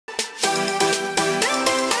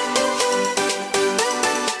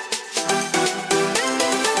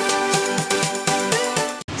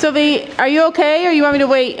Sylvie, are you okay, or you want me to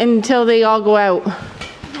wait until they all go out?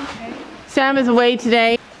 Okay. Sam is away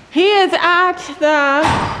today. He is at the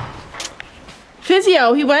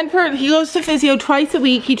physio. He goes to physio twice a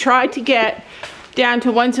week. He tried to get down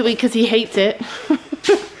to once a week because he hates it.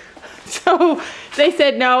 So they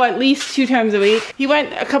said no, at least 2 times a week. He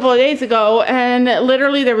went a couple of days ago and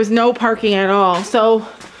literally there was no parking at all. So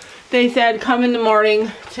they said come in the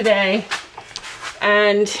morning today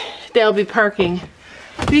and they'll be parking.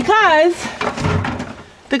 Because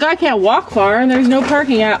the guy can't walk far and there's no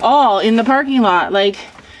parking at all in the parking lot. Like,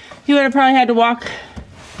 he would have probably had to walk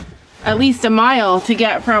at least a mile to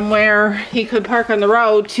get from where he could park on the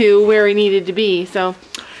road to where he needed to be. So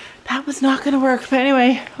that was not going to work. But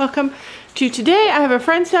anyway, welcome to today. I have a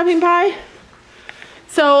friend stopping by.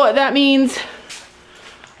 So that means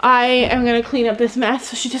I am going to clean up this mess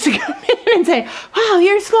so she doesn't come in and say, wow,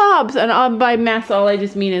 you're slobs. And by mess, all I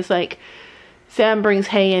just mean is like, Sam brings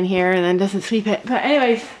hay in here and then doesn't sweep it. But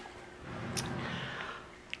anyways,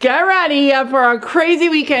 get ready for a crazy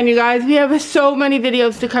weekend, you guys. We have so many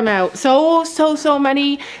videos to come out. So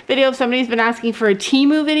many videos. Somebody's been asking for a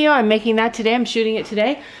Temu video. I'm making that today. I'm shooting it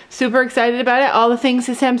today. Super excited about it. All the things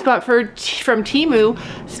that Sam's got from Temu,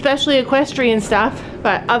 especially equestrian stuff,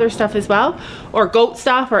 but other stuff as well, or goat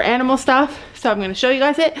stuff or animal stuff. So I'm going to show you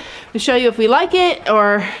guys it. I'm going to show you if we like it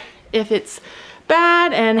or if it's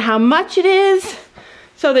bad and how much it is,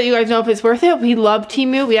 so that you guys know if it's worth it. We love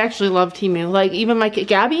Temu. We actually love Temu. Like, even my kid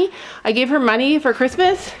Gabby, I gave her money for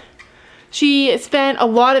Christmas. She spent a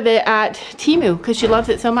lot of it at Temu because she loves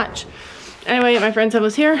it so much. Anyway, my friend's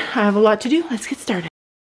almost here. I have a lot to do. Let's get started.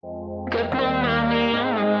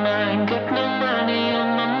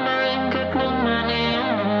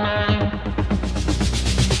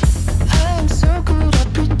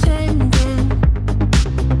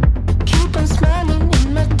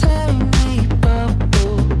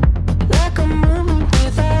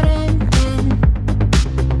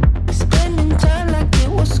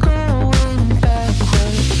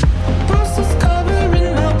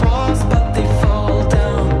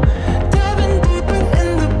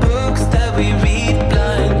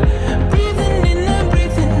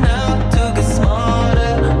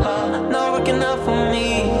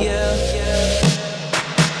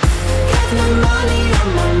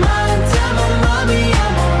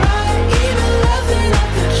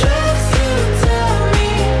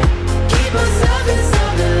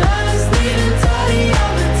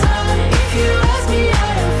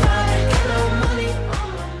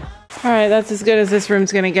 Alright, that's as good as this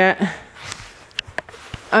room's gonna get.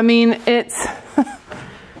 I mean, it's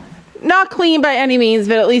not clean by any means,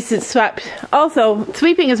 but at least it's swept. Also,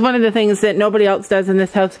 sweeping is one of the things that nobody else does in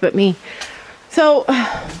this house but me. So,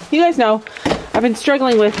 you guys know, I've been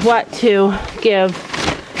struggling with what to give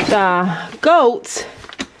the goats.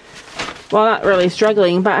 Well, not really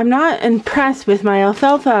struggling, but I'm not impressed with my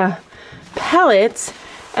alfalfa pellets.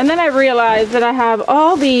 And then I realized that I have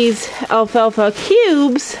all these alfalfa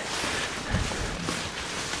cubes.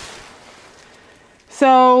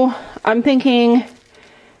 So I'm thinking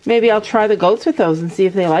maybe I'll try the goats with those and see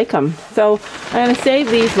if they like them. So I'm going to save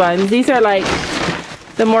these ones. These are like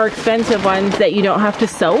the more expensive ones that you don't have to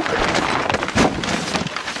soak.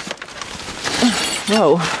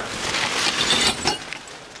 Whoa.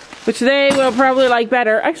 Which they will probably like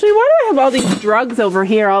better. Actually, why do I have all these drugs over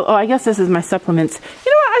here? Oh, I guess this is my supplements.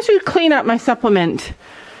 You know what? I should clean up my supplement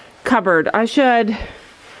cupboard. I should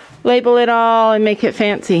label it all and make it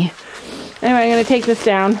fancy. Anyway, I'm going to take this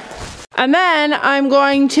down. And then I'm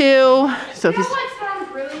going to... So you know what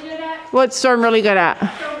Storm's really good at? What's Storm really good at?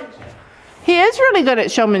 Showmanship. He is really good at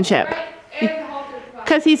showmanship. Right? And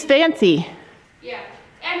because he's fancy. Yeah.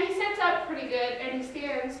 And he sits up pretty good and he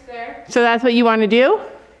stands there. So that's what you want to do?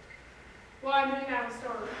 Well, I'm doing that with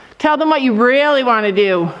Storm. Tell them what you really want to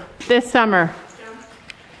do this summer. Jump.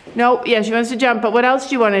 Nope. Yeah, she wants to jump, but what else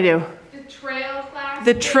do you want to do? The trail classes.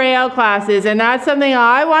 The trail classes, and that's something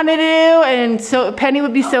I want to do, and so Penny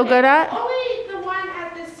would be so good at. Only the one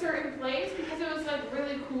at this certain place because it was like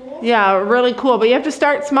really cool. Yeah, really cool, but you have to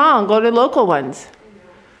start small and go to local ones.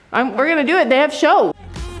 We're gonna do it. They have shows.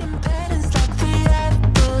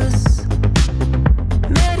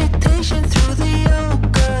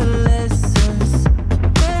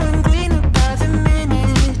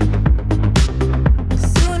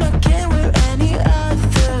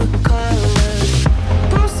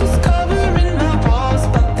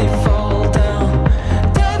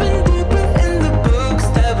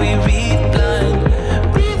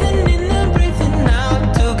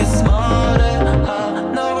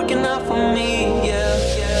 For me, yeah.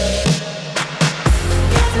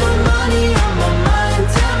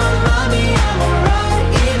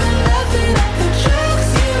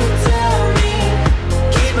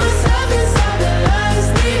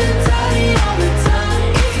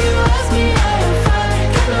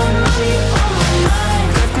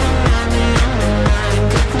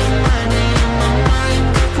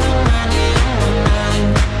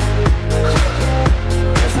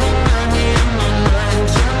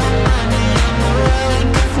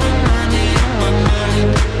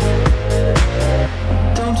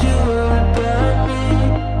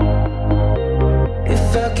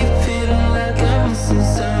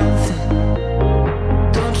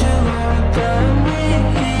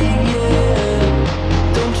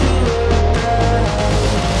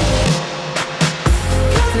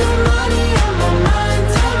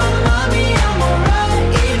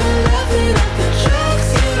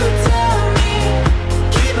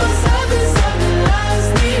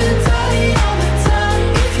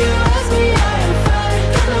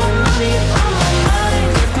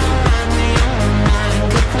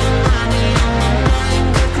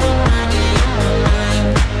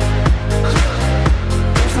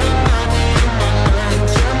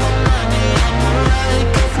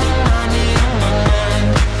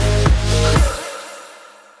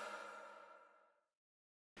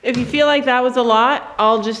 If you feel like that was a lot,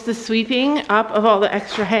 all just the sweeping up of all the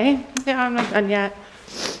extra hay. Yeah, I'm not done yet.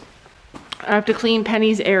 I have to clean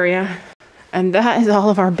Penny's area. And that is all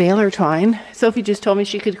of our baler twine. Sophie just told me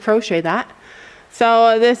she could crochet that.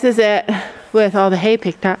 So this is it with all the hay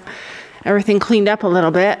picked up. Everything cleaned up a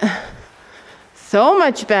little bit. So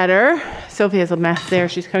much better. Sophie has a mess there.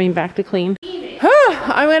 She's coming back to clean.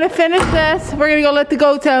 I'm gonna finish this. We're gonna go let the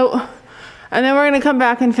goats out. And then we're gonna come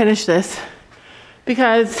back and finish this.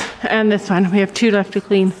 Because, and this one, we have 2 left to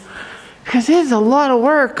clean. Because it is a lot of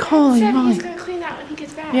work. Holy moly. He's gonna clean that when he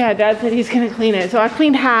gets back. Yeah, Dad said he's gonna clean it. So I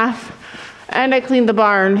cleaned half. And I cleaned the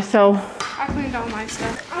barn, so. I cleaned all my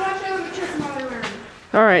stuff. I want to show you the trick Molly learned.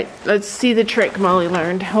 All right, let's see the trick Molly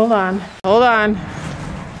learned. Hold on. Hold on.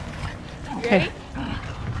 Okay.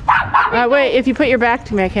 Wait, if you put your back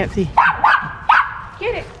to me, I can't see.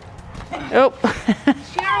 Get it. Oh.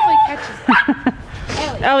 She normally catches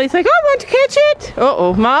it. Ellie's like, oh, I want to catch it.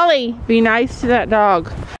 Uh-oh, Molly, be nice to that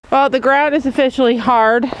dog. Well, the ground is officially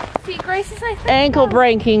hard. See, Grace is like ankle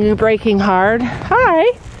breaking hard.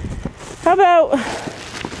 Hi. How about,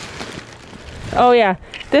 oh yeah,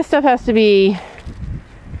 this stuff has to be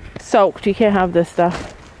soaked. You can't have this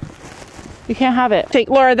stuff. You can't have it. Take,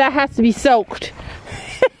 Laura, that has to be soaked.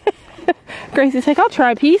 Gracie's like, I'll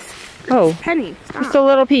try a piece. Oh, Penny, stop. Just a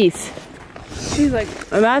little piece. She's like,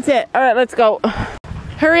 and that's it. All right, let's go.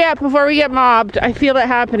 Hurry up before we get mobbed. I feel it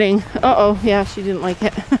happening. Uh-oh, yeah, she didn't like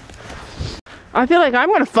it. I feel like I'm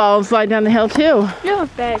gonna fall and slide down the hill too. you have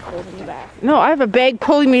a bag holding you back. No, I have a bag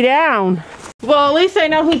pulling me down. Well, at least I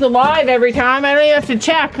know who's alive every time. I don't even have to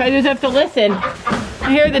check. I just have to listen.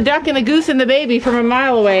 I hear the duck and the goose and the baby from a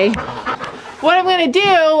mile away. What I'm gonna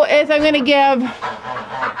do is I'm gonna give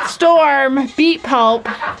Storm beet pulp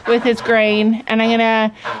with his grain, and I'm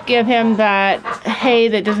gonna give him that hay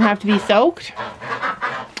that doesn't have to be soaked.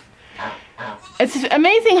 It's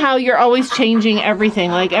amazing how you're always changing everything.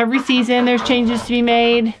 Like every season there's changes to be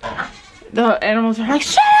made. The animals are like,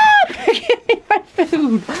 shut up! Give me my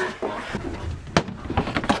food.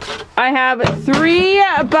 I have 3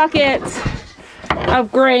 buckets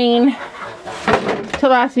of grain to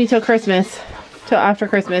last me till Christmas. Till after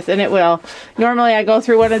Christmas, and it will. Normally I go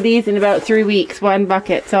through one of these in about 3 weeks, 1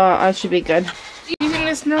 bucket, so I should be good. Using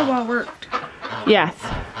the snowball worked. Yes.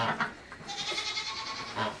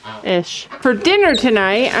 Ish. For dinner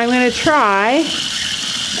tonight, I'm going to try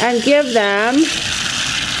and give them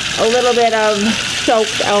a little bit of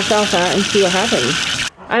soaked alfalfa and see what happens.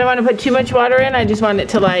 I don't want to put too much water in. I just want it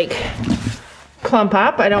to like clump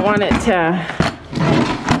up. I don't want it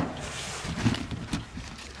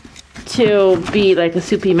to be like a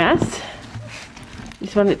soupy mess.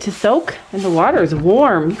 Just want it to soak, and the water is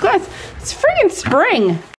warm. You guys, it's friggin'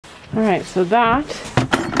 spring. All right, so that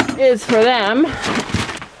is for them.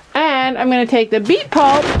 And I'm gonna take the beet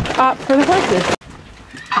pulp up for the horses.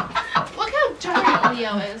 Look how giant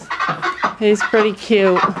Leo is. He's pretty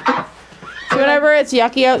cute. So whenever it's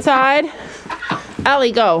yucky outside,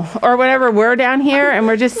 Ellie, go. Or whenever we're down here and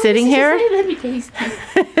we're just sitting here. That'd be tasty.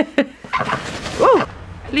 Woo.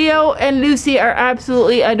 Leo and Lucy are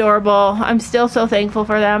absolutely adorable. I'm still so thankful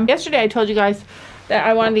for them. Yesterday I told you guys that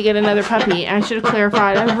I wanted to get another puppy. I should have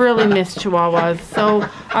clarified. I really miss Chihuahuas. So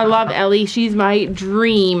I love Ellie. She's my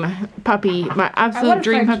dream puppy. My absolute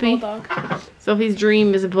dream puppy. Bulldog. Sophie's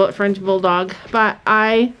dream is a French Bulldog. But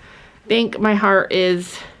I think my heart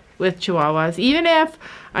is with Chihuahuas. Even if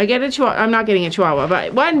I get a Chihuahua, I'm not getting a Chihuahua.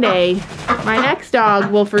 But one day, my next dog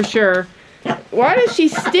will for sure. Why does she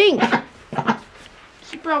stink?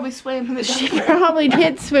 She probably swam in the duck She probably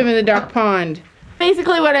did swim in the duck pond.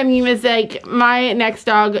 Basically what I mean is like my next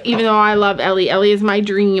dog, even though I love Ellie, Ellie is my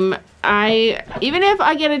dream. Even if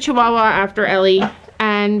I get a Chihuahua after Ellie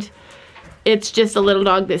and it's just a little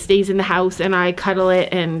dog that stays in the house and I cuddle it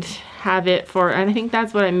and have it and I think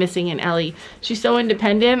that's what I'm missing in Ellie. She's so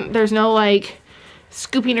independent. There's no like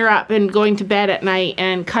scooping her up and going to bed at night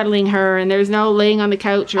and cuddling her, and there's no laying on the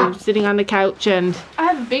couch or sitting on the couch. And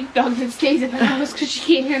I have a big dog that stays in the house because she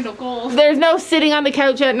can't handle cold. There's no sitting on the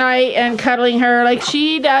couch at night and cuddling her. Like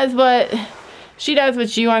she does what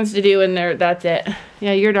she wants to do, and that's it.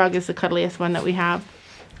 Yeah, your dog is the cuddliest one that we have.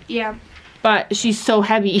 Yeah. But she's so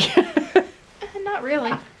heavy. Not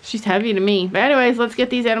really. She's heavy to me. But anyways, let's get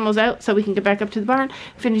these animals out so we can get back up to the barn,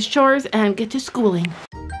 finish chores, and get to schooling.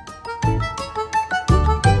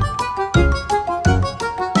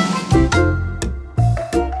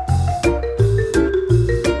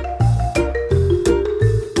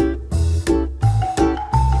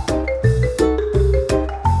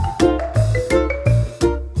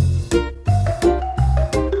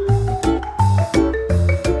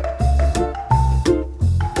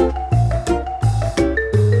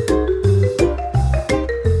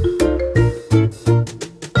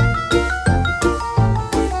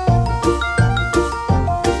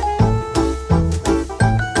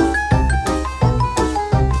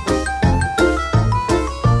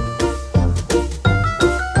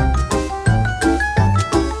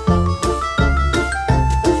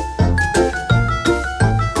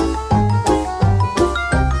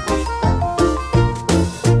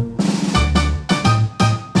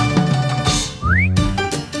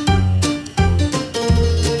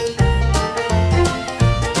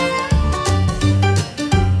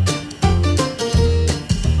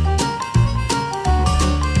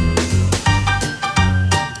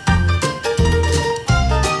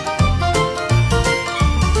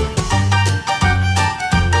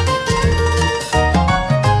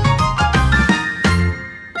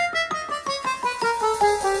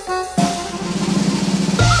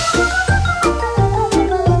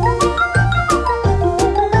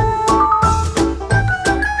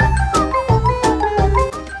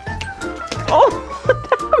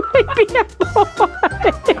 be a boy.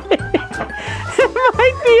 It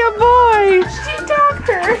might be a boy. She ducked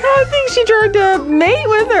her. I think she tried to mate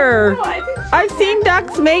with her. No, I think I've seen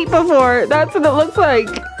ducks mate before. That's what it looks like.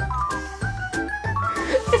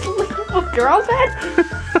 it's a little girl's head.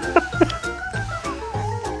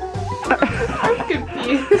 I'm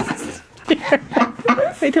confused.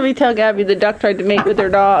 Wait till we tell Gabby the duck tried to mate with her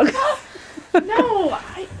dog. No,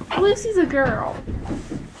 Lucy's a girl.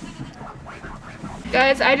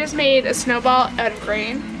 Guys, I just made a snowball out of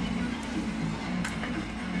grain.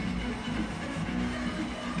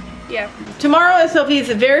 Yeah. Tomorrow is Sophie's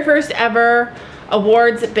very first ever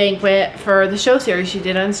awards banquet for the show series she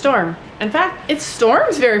did on Storm. In fact, it's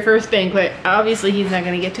Storm's very first banquet. Obviously, he's not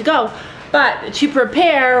going to get to go. But to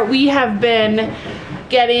prepare, we have been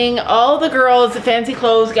getting all the girls fancy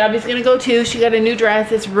clothes. Gabby's gonna go too. She got a new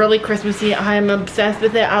dress. It's really Christmassy. I'm obsessed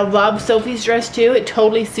with it. I love Sophie's dress too. It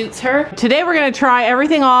totally suits her. Today we're gonna try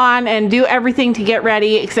everything on and do everything to get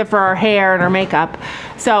ready except for our hair and our makeup.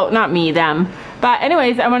 So, not me, them. But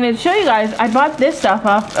anyways, I wanted to show you guys, I bought this stuff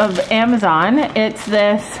off of Amazon. It's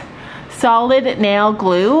this solid nail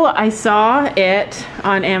glue. I saw it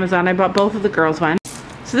on Amazon. I bought both of the girls one.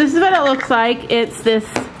 So this is what it looks like. It's this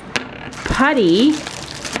putty.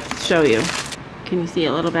 Let's show you. Can you see it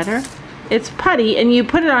a little better? It's putty, and you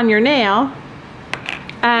put it on your nail,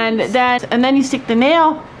 and then you stick the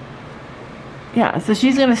nail. Yeah, so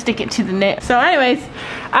she's gonna stick it to the nail. So anyways,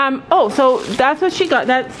 oh, so that's what she got.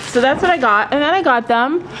 So that's what I got, and then I got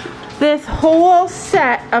them this whole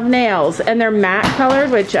set of nails, and they're matte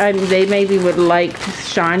colored, which they maybe would like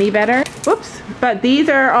shiny better. Whoops. But these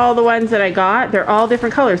are all the ones that I got. They're all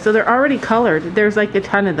different colors, so they're already colored. There's like a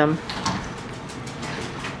ton of them.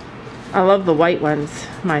 I love the white ones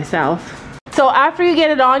myself. So after you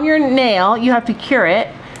get it on your nail, you have to cure it.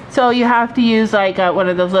 So you have to use like one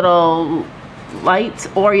of those little lights,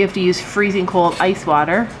 or you have to use freezing cold ice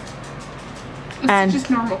water. It's just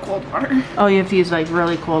normal cold water. Oh, you have to use like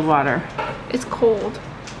really cold water. It's cold.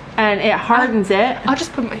 And it hardens it. I'll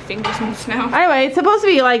just put my fingers in the snow. Anyway, it's supposed to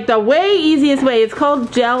be like the way easiest way. It's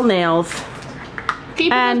called gel nails. Can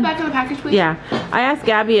you put those back in the package, please? Yeah. I asked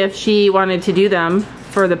Gabby if she wanted to do them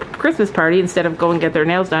for the Christmas party instead of go and get their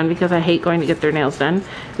nails done, because I hate going to get their nails done.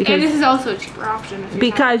 Because, and this is also a cheaper option.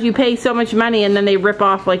 Because you pay so much money and then they rip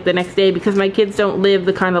off like the next day, because my kids don't live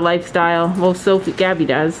the kind of lifestyle, well, Gabby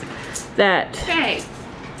does, that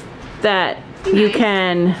you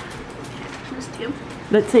can,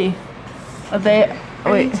 let's see,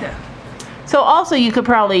 wait. So also you could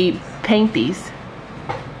probably paint these.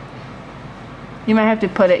 You might have to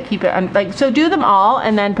keep it, like, so do them all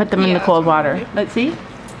and then put them in the cold water. Let's see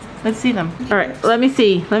them. All right, let me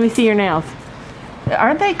see your nails.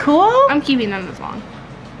 Aren't they cool? I'm keeping them this long.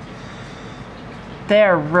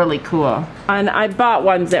 They're really cool. And I bought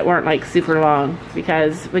ones that weren't like super long,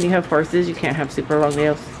 because when you have horses, you can't have super long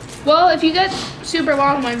nails. Well, if you get super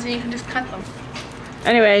long ones, then you can just cut them.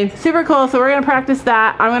 Anyway, super cool. So we're gonna practice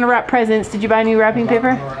that. I'm gonna wrap presents. Did you buy new wrapping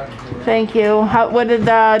paper? Thank you. What did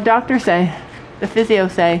the doctor say? The physio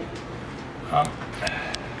say?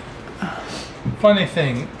 Funny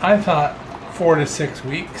thing, I thought 4 to 6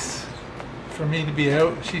 weeks for me to be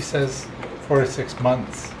out. She says 4 to 6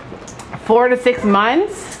 months. 4 to 6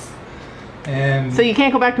 months? And so you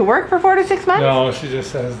can't go back to work for 4 to 6 months? No, she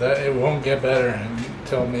just says that it won't get better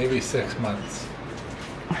until maybe 6 months.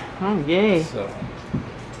 Oh, yay. So,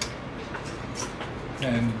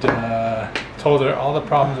 and told her all the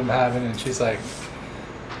problems I'm having, and she's like,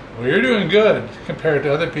 well, you're doing good compared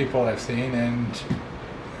to other people I've seen, and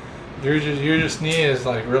your just knee is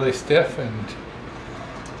like really stiff, and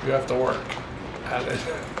you have to work at it.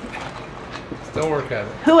 Still work at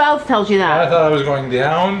it. Who else tells you that? I thought I was going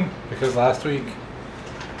down, because last week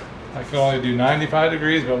I could only do 95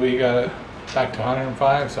 degrees, but we got it back to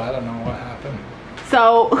 105, so I don't know what happened.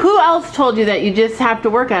 So who else told you that you just have to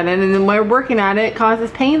work at it, and then when working at it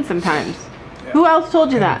causes pain sometimes? Yeah. Who else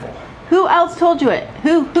told you that? Who else told you it?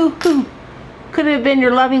 Who? Could it have been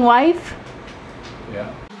your loving wife? Yeah.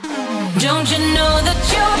 Don't you know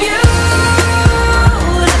that you're beautiful,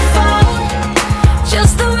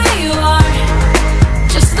 just the way